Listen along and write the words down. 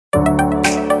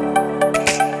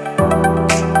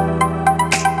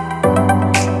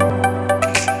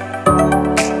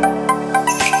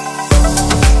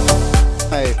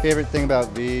favorite thing about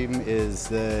Veeam is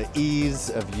the ease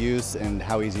of use and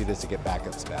how easy it is to get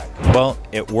backups back. Well,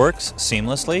 it works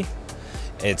seamlessly,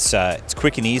 it's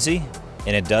quick and easy,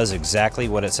 and it does exactly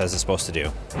what it says it's supposed to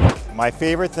do. My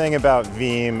favorite thing about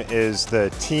Veeam is the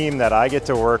team that I get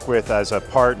to work with as a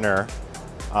partner,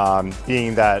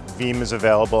 being that Veeam is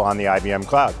available on the IBM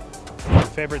cloud. My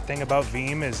favorite thing about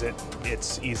Veeam is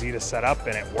it's easy to set up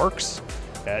and it works.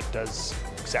 It does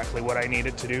exactly what I need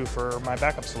it to do for my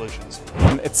backup solutions.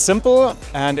 It's simple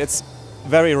and it's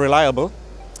very reliable,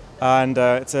 and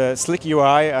it's a slick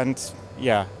UI, and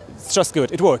yeah, it's just good,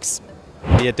 it works.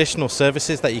 The additional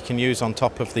services that you can use on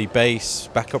top of the base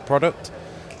backup product,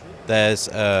 there's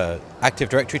Active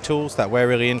Directory tools that we're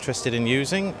really interested in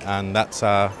using, and that's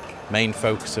our main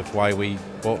focus of why we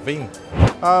bought Veeam.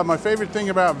 My favorite thing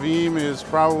about Veeam is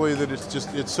probably that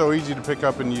it's so easy to pick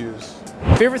up and use.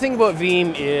 Favorite thing about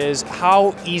Veeam is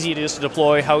how easy it is to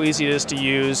deploy, how easy it is to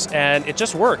use, and it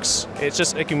just works.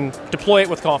 I can deploy it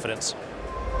with confidence.